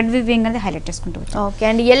మొత్తం కూడా థ్రెడ్ వీవింగ్ అనేది హైలైట్ చేసుకుంటూ. ఓకే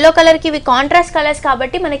అండ్ ఎల్లో కలర్ కి ఇవి కాంట్రాస్ట్ కలర్స్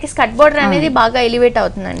కాబట్టి మనకి స్కర్ట్ బోర్డర్ అనేది బాగా ఎలివేట్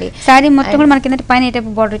అవుతుందండి. సారీ మొత్తం కూడా మనకి పైన ఏ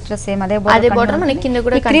టైప్ బోర్డర్ ఇచ్చారు సేమ్ అదే బోర్డర్ మనకి కింద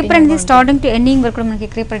కూడా క్రీపర్ అనేది స్టార్టింగ్ టు ఎండింగ్ వరకు మనకి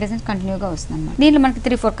క్రీపర్ డిజైన్స్ కంటిన్యూగా వస్తుంది. దీంట్లో మనకి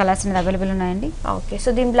 3-4 కలర్స్ అనేది అవైలబుల్ ఉన్నాయండి. ఓకే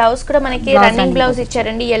సో దీని బ్లౌజ్ కూడా మనకి రన్నింగ్ బ్లౌజ్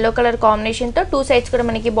ఇచ్చారండి yellow కలర్ కాంబినేషన్ తో 2 సైడ్స్ కూడా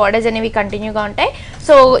మనకి బోర్డర్స్ అనేవి కంటిన్యూగా ఉంటాయి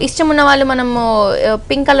సో ఇష్టం ఉన్న వాళ్ళు మనము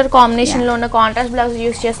పింక్ కలర్ కాంబినేషన్ లో ఉన్న కాంట్రాస్ట్ బ్లౌజ్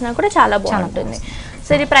యూస్ చేసినా కూడా చాలా బాగుంటుంది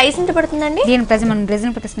సో ఇది ప్రైస్ ఎంత పడుతుందండి దీని ప్రైస్ మనం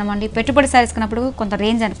రీజనబుల్ ఇస్తున్నామండి పెట్టుబడి సారీస్ కొన్నప్పుడు కొంత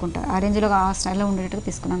రేంజ్ అనుకుంటారు ఆ రేంజ్ లో ఆ స్టైల్లో ఉండేట్టుగా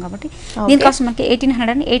తీసుకున్నాం కాబట్టి దీని కాస్ట్ మనకి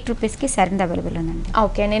 1808 రూపీస్ కి సారీ అవైలబుల్ ఉందండి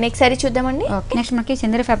ఓకే నేను నెక్స్ట్ సారీ చూద్దామండి ఓకే నెక్స్ట్ మనకి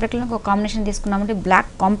చంద్ర ఫ్యాబ్రిక్ లో ఒక కాంబినేషన్ తీసుకున్నామంటే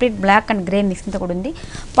black complete block and grey mixing తో కూడా ఉంది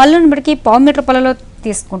పళ్ళుని బట్టి పావు మీటర్ పళ్ళలో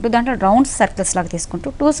తీసుకుంటూ దాంట్లో రౌండ్ సర్కిల్స్ లాగా తీసుకుంటూ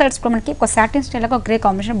 2 సైడ్స్ కూడా మనకి ఒక సాటిన్ స్టైల్ లాగా గ్రే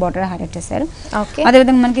కాంబినేషన్ బార్డర్ హైలైట్ చేశారు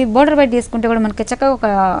అదేవిధంగా మనకి బార్డర్ వైట్ తీసుకుంటే కూడా మనకి చక్కగా ఒక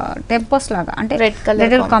టెంపోస్ లాగా అంటే రెడ్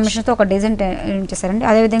కలర్ కాంబినేషన్ తో ఒక డిజైన్ చేశారండి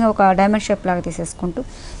అదేవిధంగా ఒక డైమండ్ షేప్ లాగా తీసేసుకుంటూ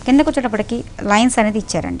కిందకు వచ్చేటప్పటికి లైన్స్ అనేది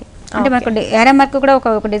ఇచ్చారండి అంటే మనకు ఏరియా మార్క్ కూడా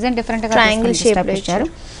ఒక డిజైన్ డిఫరెంట్ గా ట్రయాంగిల్ షేప్ ఇచ్చారు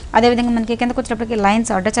అదేవిధంగా మనకి కిందకు వచ్చేటప్పటికి లైన్స్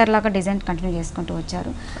అడ్డచారు లాగా డిజైన్ కంటిన్యూ చేసుకుంటూ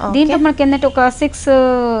వచ్చారు దీంట్లో మనకి ఏంటంటే ఒక 6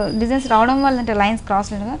 డిజైన్స్ రావడం వల్ల అంటే లైన్స్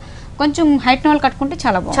క్రాస్ లాగా కొంచెం హైట్ నోల్ కట్టుకుంటే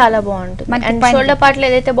చాలా బాగుంటుంది అండ్ షోల్డర్ పార్ట్ లో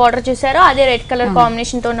ఏదైతే బార్డర్ చూసారో అదే రెడ్ కలర్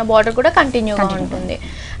కాంబినేషన్ తో ఉన్న బార్డర్ కూడా కంటిన్యూగా ఉంటుంది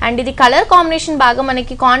అండ్ ఇది కలర్ కాంబినేషన్ బాగా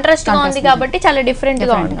మనకి కాంట్రాస్ట్ గా ఉంది కాబట్టి చాలా డిఫరెంట్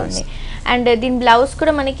గా ఉంటుంది అండ్ దీని బ్లౌజ్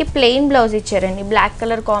కూడా మనకి ప్లెయిన్ బ్లౌజ్ ఇచ్చారండి బ్లాక్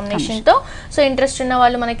కలర్ కాంబినేషన్ తో సో ఇంట్రెస్ట్ ఉన్న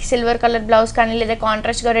వాళ్ళు మనకి సిల్వర్ కలర్ బ్లౌజ్ కానీ లేదా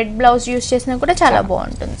కాంట్రాస్ట్ గా రెడ్ బ్లౌజ్ యూస్ చేసినా కూడా చాలా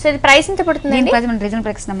బాగుంటుంది సో ఇది ప్రైస్ ఎంత పడుతుంది రీజనబుల్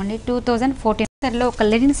ప్రైస్ ఇస్తున్నామండి 2014 లో ఒక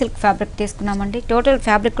లెనిన్ సిల్క్ ఫ్యాబ్రిక్ తీసుకున్నామండి టోటల్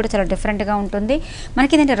ఫ్యాబ్రిక్ కూడా చాలా డిఫరెంట్ గా ఉంటుంది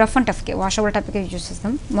మనకి ఏంటంటే రఫ్ అండ్ టఫ్ కి వాషబుల్ టైప్ కి యూస్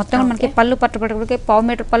చేస్తాం మొత్తం మనకి పళ్ళు పట్టుబడికి పావు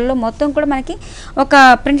మీటర్ పళ్ళు మొత్తం కూడా మనకి ఒక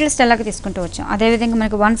ప్రింటెడ్ స్టైల్ లాగా తీసుకుంటూ వచ్చాం అదేవిధంగా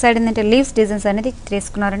మనకి వన్ సైడ్ ఏంటంటే లీవ్స్ డిజైన్స్ అనేది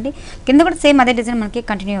తీసుకున్నారండి కింద కూడా సేమ్ అదే డిజైన్ మనకి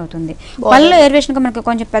కంటిన్యూ అవుతుంది పళ్ళు ఎలివేషన్ గా మనకి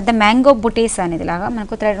కొంచెం పెద్ద మ్యాంగో బుటీస్ అనేది లాగా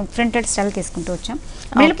మనకు ప్రింటెడ్ స్టైల్ తీసుకుంటూ వచ్చాం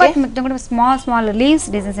మిడిల్ పార్ట్ మొత్తం కూడా స్మాల్ లీవ్స్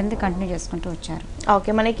డిజైన్స్ అనేది కంటిన్యూ చేసుకుంటూ వచ్చారు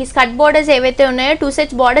ఓకే మనకి స్కర్ట్ బోర్డర్స్ ఏవైతే ఉన్నాయో 2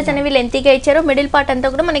 సెట్స్ బోర్డర్స్ అనేవి లెంతీగా ఇచ్చారో మిడిల్ పార్ట్ అంతా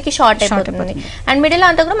కూడా మనకి షార్ట్ అయిపోతుంది అండ్ మిడిల్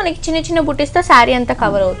అంతా కూడా మనకి చిన్న చిన్న బుటీస్ తో సారీ అంతా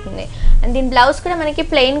కవర్ అవుతుంది అండ్ దీని బ్లౌజ్ కూడా మనకి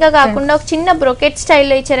ప్లెయిన్ గా కాకుండా ఒక చిన్న బ్రొకెట్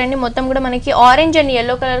స్టైల్లో ఇచ్చారండి మొత్తం కూడా మనకి orange and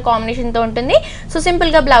yellow colour combination తో ఉంటుంది సో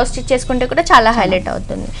సింపుల్ గా బ్లౌజ్ స్టిచ్ చేసుకుంటే కూడా చాలా హైలైట్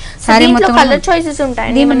అవుతుంది దీంట్లో కలర్ చాయిసెస్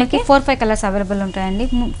ఉంటాయండి మనకి 4-5 కలర్స్ అవైలబుల్ ఉంటాయండి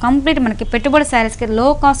కంప్లీట్ మనకి పెట్టుబడి సారీస్ కి లో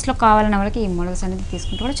కాస్ట్ లో కావాలన్న వాళ్ళకి ఈ మోడల్స్ అనేది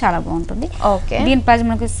తీసుకుంటే కూడా చాలా బాగుంటుంది ఓకే దీని ప్రైస్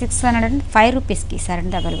మనకి 605 రూపీస్ కి సారీ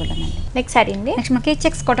అవైలబుల్ ఉందండి నెక్స్ట్ సారీ అండి నెక్స్ట్ మనకి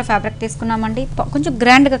చెక్స్ కోట ఫ్యాబ్రిక్ తీసుకున్నామండి కొంచెం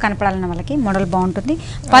గ్రాండ్ గా కనపడాలన్న వాళ్ళకి మోడల్ బాగుంటుంది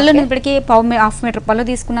పళ్ళు ఇప్పటికి హాఫ్ మీటర్ పళ్ళు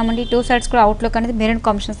తీసుకున్నామండి 2 సైడ్స్ కూడా అవుట్ లుక్ అనేది మెరూన్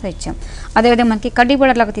కాంబినేషన్స్ ఇచ్చాం అదేవిధంగా మనకి కడ్డీ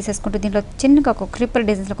బోర్డర్ లాగా తీసేసుకుంటూ దీంట్లో చిన్నగా ఒక క్రీపర్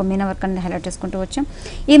డిజైన్స్ ఒక మీనా వర్క్ అనేది హైలైట్ చేసుకుంటూ వచ్చాం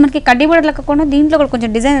ఇది మనకి కడ్డీ బోర్డర్ లాగా కూడా దీంట్లో కూడా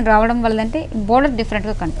కొంచెం డిజైన్ రావడం వల్ల అంటే బోర్డర్ డిఫరెంట్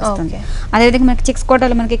గా కనిపిస్తుంది అదేవిధంగా మనకి చెక్స్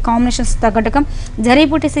కోటలో మనకి కాంబినేషన్స్ తగ్గట్టుగా జరీ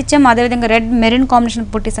బుటీస్ ఇచ్చాం అదేవిధంగా రెడ్ మెరూన్ కాంబినేషన్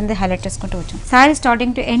బుటీస్ అనేది హైలైట్ చేసుకుంటూ వచ్చాం సారీ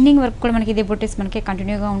స్టార్టింగ్ టు ఎండింగ్ వరకు కూడా మనకి ఇది బుటీస్ మనకి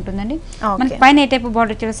కంటిన్యూగా ఉంటుందండి మనకి పైన ఏ టైప్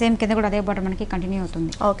బార్డర్ ఇచ్చారో సేమ్ కింద కూడా అదే బార్డర్ మనకి కంటిన్యూ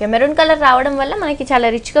అవుతుంది ఓకే మెరూన్ కలర్ రావడం వల్ల మనకి చాలా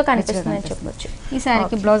రిచ్ గా కనిపిస్తుంది అని చెప్పొచ్చు ఈ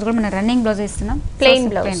సారీకి బ్లౌజ్ కూడా మనం రన్నింగ్ బ్లౌజ్ ఇస్తున్నాం ప్లెయిన్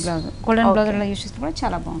బ్లౌజ్ గోల్డెన్ బ్లౌజ్ అలా యూస్ చేస్తే కూడా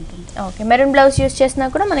చాలా బాగుంటుంది ఓకే మెరూన్ బ్లౌజ్ యూస్ చేసినా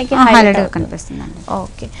కూడా మనకి హైలైట్ గా కనిపిస్తుంది అండి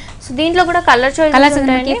ఓకే సో దీంట్లో కూడా కలర్ చాయిస్ కలర్స్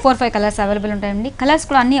మనకి 4-5 కలర్స్ అవైలబుల్ ఉంటాయండి కలర్స్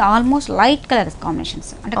కూడా అన్ని ఆల్మోస్ట్ లైట్ కలర్స్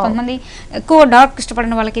కాంబినేషన్స్ అంటే కొంతమంది ఎక్కువ డార్క్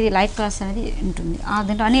ఇష్టపడిన వాళ్ళకి ఇది లైట్ కలర్స్ అనేది ఉంటుంది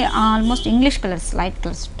దీంట్లో అన్ని almost English colours light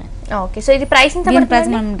colours ఉంటాయి ఓకే సో ఇది ప్రైస్ ఎంత పడుతుంది ప్రైస్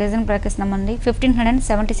మనం డిజైన్ ప్రైస్ ఇస్తున్నామండి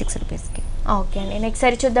 1576 రూపీస్ కి ఓకే అండి నెక్స్ట్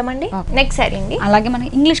సారీ చూద్దామండి నెక్స్ట్ సారీ అండి అలాగే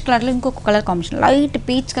మనకి ఇంగ్లీష్ కలర్ లో ఇంకొక colour combination light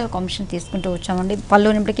peach colour combination తీసుకుంటూ వచ్చామండి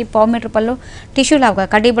పళ్ళు ఇప్పటికి పావు మీటర్ పళ్ళు టిష్యూ లాగా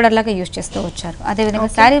కడ్డీ బోర్డర్ లాగా యూస్ చేస్తూ వచ్చారు అదేవిధంగా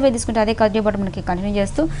శారీ పై తీసుకుంటే అదే కడ్డీ బోర్డర్ మనకి కంటిన్యూ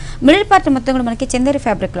చేస్తూ మిడిల్ పార్ట్ మొత్తం కూడా మనకి చందేరి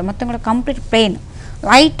ఫ్యాబ్రిక్ లో మొత్తం కూడా కంప్లీట్ ప్లెయిన్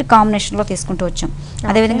లైట్ కాంబినేషన్లో తీసుకుంటూ వచ్చాం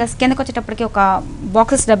అదేవిధంగా కిందకి వచ్చేటప్పటికి ఒక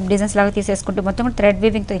బాక్సెస్ డబ్ డిజైన్స్ లాగా తీసేసుకుంటూ మొత్తం కూడా థ్రెడ్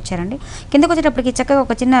వీవింగ్తో ఇచ్చారండి కిందకి వచ్చేటప్పటికి చక్కగా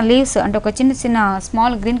ఒక చిన్న లీవ్స్ అంటే ఒక చిన్న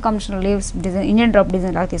small green combination leaves design Indian drop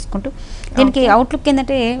design లాగా తీసుకుంటూ దీనికి అవుట్లుక్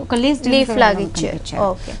ఏంటంటే ఒక లీఫ్ లాగా ఇచ్చారు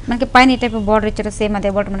మనకి పైన ఈ టైప్ బార్డర్ ఇచ్చారు సేమ్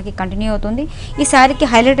అదే బార్డర్ మనకి కంటిన్యూ అవుతుంది ఈ శారీకి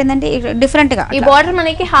హైలైట్ ఏంటంటే డిఫరెంట్ గా ఈ బార్డర్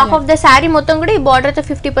మనకి హాఫ్ ఆఫ్ ద శారీ మొత్తం కూడా ఈ బార్డర్ తో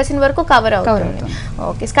 50% వరకు కవర్ అవుతుంది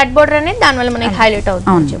ఓకే స్కర్ట్ బార్డర్ అనేది దానివల్ల మనకి హైలైట్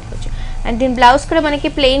అవుతుంది చెప్పొచ్చు అండ్ దీని బ్లౌజ్ కూడా మనకి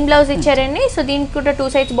ప్లెయిన్ బ్లౌజ్ ఇచ్చారండి సో దీనికి కూడా 2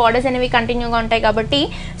 సైడ్స్ బార్డర్స్ అనేవి కంటిన్యూగా ఉంటాయి కాబట్టి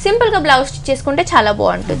సింపుల్ గా బ్లౌజ్ స్టిచ్ చేసుకుంటే చాలా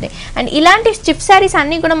బాగుంటుంది అండ్ ఇలాంటి స్టిఫ్ శారీస్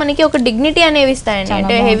అన్ని కూడా మనకి ఒక డిగ్నిటీ అనేవి ఇస్తాయండి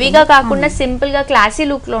అంటే హెవీగా కాకుండా సింపుల్ గా క్లాసీ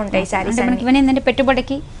లుక్ లో ఉంటాయి శారీస్ మనకి ఇవన్నీ ఏంటంటే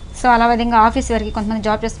పెట్టుబడికి సో అలా విధంగా ఆఫీస్ వరకు కొంతమంది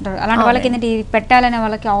జాబ్ చేస్తుంటారు అలాంటి వాళ్ళకి ఏంటంటే పెట్టాలనే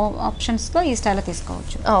వాళ్ళకి ఆప్షన్స్ తో ఈ స్టైల్లో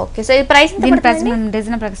తీసుకోవచ్చు ఓకే సో ఈ ప్రైస్ దీని ప్రైస్ మనం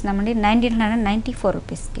డిజైన్ ప్రకటిస్తున్నామండి 1994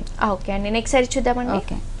 రూపీస్ కి ఓకే అండి నెక్స్ట్ సారీ చూద్దామండి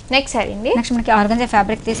ఓకే నెక్స్ట్ సారీ అండి. నెక్స్ట్ మనకి ఆర్గంజా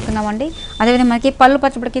ఫ్యాబ్రిక్ తీసుకున్నామండి. అదేవిధంగా మనకి పళ్ళు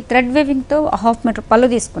పచ్చబడికి థ్రెడ్ వేవింగ్తో 1/2 మీటర్ పళ్ళు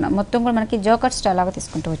తీసుకున్నాం. మొత్తం కూడా మనకి జోకర్ స్టైల్ లాగా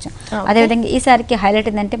తీసుకుంటూ వచ్చాం. అదేవిధంగా ఈ సారీకి హైలైట్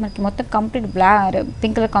ఏంటంటే మనకి మొత్తం కంప్లీట్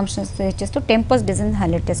పింక్ కలర్ కాంబినేషన్స్ ఇచ్చేస్తూ టెంపోస్ డిజైన్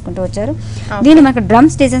హైలైట్ చేసుకుంటూ వచ్చారు. దీన్ని మనకి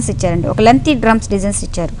డ్రమ్స్ డిజైన్స్ ఇచ్చారండి, ఒక లెంతీ డ్రమ్స్ డిజైన్స్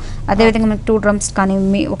ఇచ్చారు. అదేవిధంగా మనకి 2 డ్రమ్స్ కానీ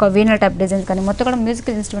ఒక వీనల్ టైప్ డిజైన్స్ కానీ మొత్తం కూడా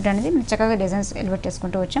మ్యూజికల్ ఇన్స్ట్రుమెంట్ అనేది మనం చక్కగా డిజైన్స్ ఎలివేట్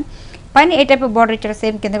చేసుకుంటూ వచ్చాం. పైన ఏ టైప్ ఆఫ్ బార్డర్ ఇచ్చారో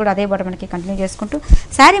సేమ్ కింద కూడా అదే బార్డర్ మనకి కంటిన్యూ చేసుకుంటూ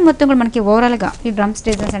శారీ మొత్తం కూడా మనకి ఓవరాల్గా ఈ డ్రమ్స్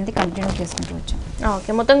డిజైన్స్ అనేది కంటిన్యూ చేసుకుంటూ వచ్చాం.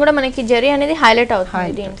 ఓకే, మొత్తం కూడా మనకి జరీ అనేది హైలైట్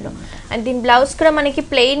అవుతుంది దీంట్లో. అండ్ దీని బ్లౌజ్ కూడా మనకి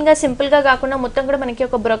ప్లెయిన్ గా సింపుల్ గా కాకుండా మొత్తం కూడా మనకి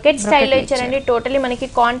ఒక బ్రొకెట్ స్టైల్లో ఇచ్చారండి. టోటలీ మనకి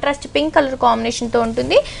కాంట్రాస్ట్ పింక్ కలర్ కాంబినేషన్ తో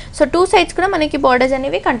ఉంటుంది. సో 2 సైడ్స్ కూడా మనకి బార్డర్స్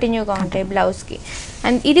అనేవి కంటిన్యూగా ఉంటాయి బ్లౌజ్ కి.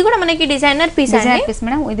 అండ్ ఇది కూడా మనకి డిజైనర్ పీస్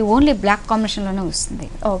మేడం, ఇది ఓన్లీ బ్లాక్ కాంబినేషన్ లోనే వస్తుంది.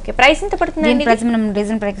 ఓకే, ప్రైస్ ఎంత పడుతుంది? దీని ప్రైస్ మనం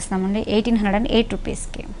డిజైన్ ప్రైస్ ఇస్తామండి 1808 రూపీస్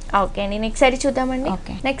కి. ఓకే అండి, నెక్స్ట్ సారీ చూద్దామండి.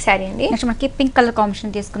 ఓకే, నెక్స్ట్ సారీ అండి. నెక్స్ట్ మనకి పింక్ కలర్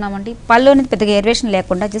కాంబినేషన్ తీసుకున్నామండి. పళ్ళు అనేది పెద్దగా ఎరివేషన్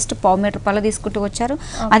లేకుండా జస్ట్ 1/4 మీటర్ పళ్ళు తీసుకుంటూ వచ్చారు.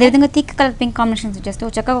 అదేవిధంగా థిక్ కలర్ పింక్ కాంబినేషన్స్ చేస్తూ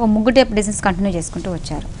చక్కగా ఒక ముగ్గు టైప్ డిజైన్స్ కంటిన్యూ చేసుకుంటూ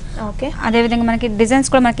వచ్చారు. ఓకే, అదేవిధంగా మనకి డిజైన్స్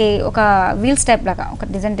కూడా మనకి ఒక వీల్స్ టైప్ లాగా ఒక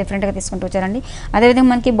డిజైన్ డిఫరెంట్గా తీసుకుంటూ వచ్చారండి. అదేవిధంగా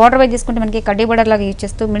మనకి బార్డర్ వైజ్ తీసుకుంటే మనకి కడ్డీ బార్డర్ లాగా యూజ్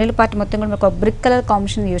చేస్తూ మిడిల్ పార్ట్ మొత్తం కూడా ఒక బ్రిక్ కలర్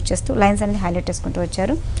కాంబినేషన్ యూజ్ చేస్తూ లైన్స్ అనేది హైలైట్ చేసుకుంటూ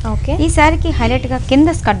వచ్చారు. ఓకే, ఈ శారీకి హైలైట్గా కింద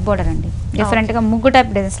స్కర్ట్ బార్డర్ అండి డిఫరెంట్గా ముగ్గు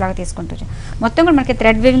టైప్ డిజైన్స్ లాగా తీసుకుంటూ వచ్చారు. మొత్తం కూడా మనకి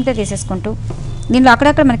థ్రెడ్ వేవింగ్తో తీసేసుకుంటూ దీనిలో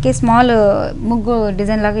అక్కడక్కడ మనకి స్మాల్ ముగ్గు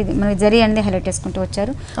డిజైన్ లాగా మనకి జరీ అనేది హైలైట్ చేసుకుంటూ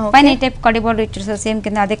వచ్చారు. పైన ఈ టైప్ కడ్డీ బార్డర్ ఇచ్చారు, సేమ్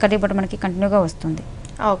కింద అదే కడ్డీ బార్డర్ మనకి కంటిన్యూగా వస్తుంది.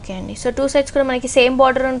 ఓకే అండి, సో 2 సైడ్స్ కూడా మనకి సేమ్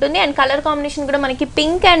బార్డర్ ఉంటుంది. అండ్ కలర్ కాంబినేషన్ కూడా మనకి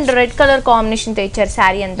పింక్ అండ్ రెడ్ కలర్ కాంబినేషన్తో ఇచ్చారు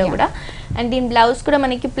శారీ అంతా కూడా. అండ్ దీని బ్లౌజ్ కూడా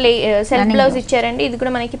మనకి సెల్ఫ్ బ్లౌజ్ ఇచ్చారండి. ఇది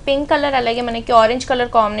కూడా మనకి పింక్ కలర్ అలాగే మనకి ఆరెంజ్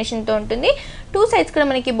కలర్ కాంబినేషన్తో ఉంటుంది. 2 సైడ్స్ కూడా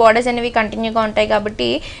మనకి బార్డర్స్ అనేవి కంటిన్యూగా ఉంటాయి కాబట్టి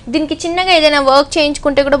దీనికి చిన్నగా ఏదైనా వర్క్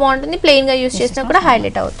చేయించుకుంటే కూడా బాగుంటుంది, ప్లెయిన్గా యూస్ చేసినా కూడా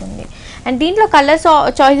హైలైట్ అవుతుంది. అండ్ దీంట్లో కలర్స్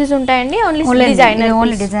చాయిసెస్ ఉంటాయండి, only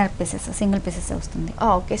designer pieces single pieces వస్తుంది.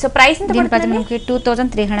 ఓకే, సో ప్రైస్ ఎంత పడుతుంది? మనకి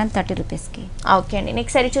 2330 రూపీస్ కి. ఓకే అండి,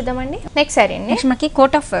 నెక్స్ట్ సారీ చూద్దామండి. నెక్స్ట్ సారీ అండి. నెక్స్ట్ మనకి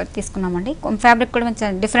కోట్ ఆఫ్ తీసుకున్నామండి. ఫ్యాబ్రిక్ కూడా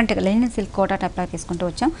మంచి డిఫరెంట్గా లెనిన్ సిల్క్ కోటా టైప్ లాగా తీసుకుంటూ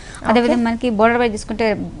వచ్చాం. అదేవిధంగా మనకి బోర్డర్ వైజ్ తీసుకుంటే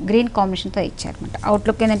గ్రీన్ కాంబినేషన్తో ఇచ్చారనమాట.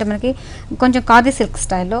 అవుట్లుక్ ఏంటంటే మనకి కొంచెం ఖాదీ సిల్క్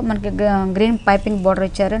స్టైల్లో మనకి గ్రీన్ పైపింగ్ బోర్డర్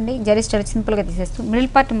ఇచ్చారండి. జరీ స్టైల్ సింపుల్గా తీసేస్తూ మిడిల్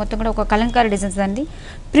పార్ట్ మొత్తం కూడా ఒక కలంకారీ డిజైన్స్ అండి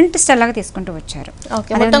ప్రింట్ స్టైల్ లాగా తీసుకుంటూ వచ్చారు.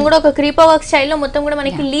 ఓకే, మొత్తం కూడా ఒక క్రీపర్ వర్క్ స్టైల్లో మొత్తం కూడా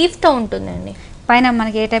మనకి లీఫ్ తో ఉంటుందండి. పైన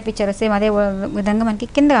మనకి ఏ టైప్ ఇచ్చారో సేమ్ అదే విధంగా మనకి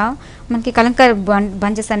కింద మనకి కలంకారీ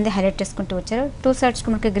బంచెస్ అనేది హైలైట్ చేసుకుంటూ వచ్చారు. 2 సైడ్స్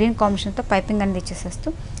మనకి గ్రీన్ కాంబినేషన్తో పైపింగ్ అనేది ఇచ్చేసేస్తూ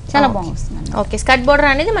చాలా బాగుంది. ఓకే, స్కర్ట్ బోర్డర్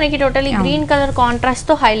అనేది మనకి టోటలీ గ్రీన్ కలర్ కాంట్రాస్ట్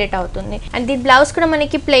తో హైలైట్ అవుతుంది. అండ్ దీని బ్లౌజ్ కూడా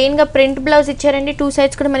మనకి ప్లెయిన్ గా ప్రింట్ బ్లౌజ్ ఇచ్చారండి. 2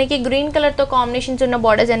 సైడ్స్ కూడా మనకి గ్రీన్ కలర్ తో కాంబినేషన్స్ ఉన్న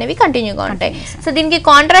బోర్డర్స్ అనేవి కంటిన్యూగా ఉంటాయి. సో దీనికి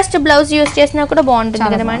కాంట్రాస్ట్ బ్లౌజ్ యూస్ చేసినా కూడా బాగుంటుంది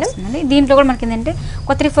కదా మేడం. దీంట్లో కూడా మనకి ఏంటంటే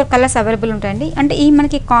ఒక 3-4 కలర్స్ అవైలబుల్ ఉంటాయండి. అంటే ఈ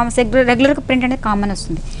మనకి రెగ్యులర్ గా ప్రింట్ అనేది కామన్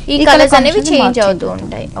వస్తుంది, ఈ కలర్స్ అనేవి చేంజ్ అవుతూ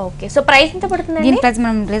ఉంటాయి. ఓకే, సో ప్రైస్ ఎంత పడుతుంది? దీని ప్రైస్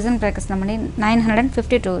మనం రీజన్ ప్రైస్ ఇస్తామండి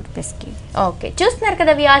 952 రూపీస్ కి. ఓకే, చూస్తున్నారు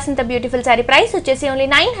కదా వ్యూయర్స్, ఇంత బ్యూటిఫుల్ సారీ ప్రైస్ వచ్చేసి ఓన్లీ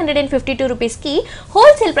 952 రూపీస్ కి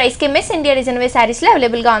హోల్సేల్ ప్రైస్ కి miss India design wear saris లో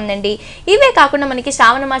అవైలబుల్ గా ఉందండి. ఇవే కాకుండా మనకి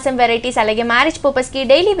శ్రావణ మాసం వెరైటీస్ అలాగే మ్యారేజ్ పర్పస్ కి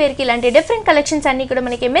డైలీ వేర్ కి ఇలాంటి డిఫరెంట్ కలెక్షన్స్ అన్ని కూడా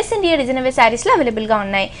మనకి miss India design wear saris లో అవైలబుల్ గా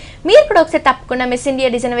ఉన్నాయి. మీరు కూడా ఒకసారి తప్పకుండా miss India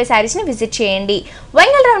design wear saris ని విజిట్ చేయండి.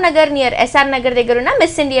 వెంగళరావు నగర్ నియర్ ఎస్ఆర్ నగర్ దగ్గర ఉన్న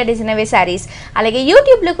miss India design wear saris. అలాగే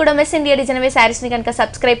యూట్యూబ్ లో కూడా miss India design wear saris ని కనుక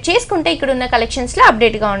సబ్స్క్రైబ్ చేసుకుంటే ఇక్కడ ఉన్న కలెక్షన్స్ లో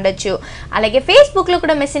అప్డేట్ గా ఉండొచ్చు. అలాగే ఫేస్బుక్ లో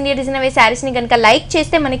కూడా miss India design wear saris ని కనుక లైక్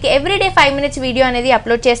చేస్తే మనకి ఎవ్రీడే 5 minutes వీడియో అనేది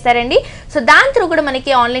అప్లోడ్ చేస్తారండి. సో దాని త్రూ కూడా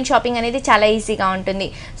మనకి ఆన్లైన్ షాపింగ్ అనేది చాలా ఈజీగా ఉంటుంది.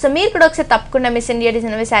 సో మీరు కూడా ఒకసారి తప్పకుండా miss India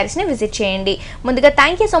design wear saris ని విజిట్ చేయండి. ముందుగా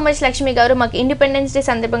thank you so much Lakshmi గారు, మాకు ఇండిపెండెన్స్ డే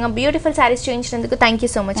సందర్భంగా beautiful saris చూపించినందుకు thank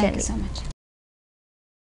you so much అండి.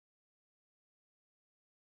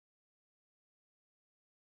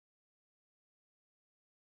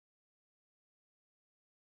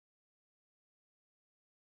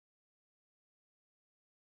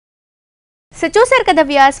 సో చూసారు కదా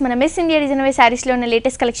వ్యూయర్స్, మన మిస్ ఇండియా డిజైన్ వేర్ సారీస్లో ఉన్న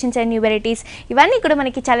latest collections and new varieties ఇవన్నీ కూడా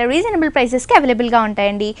మనకి చాలా రీజనబుల్ ప్రైసెస్కి అవైలబుల్గా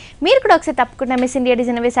ఉంటాయండి. మీరు కూడా ఒకసారి తప్పకుండా miss India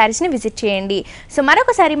design wear సారీస్ని visit చేయండి. సో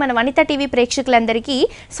మరొకసారి మన వనిత టీవీ ప్రేక్షకులందరికీ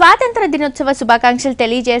స్వాతంత్ర దినోత్సవ శుభాకాంక్షలు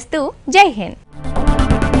తెలియజేస్తూ జై హింద్.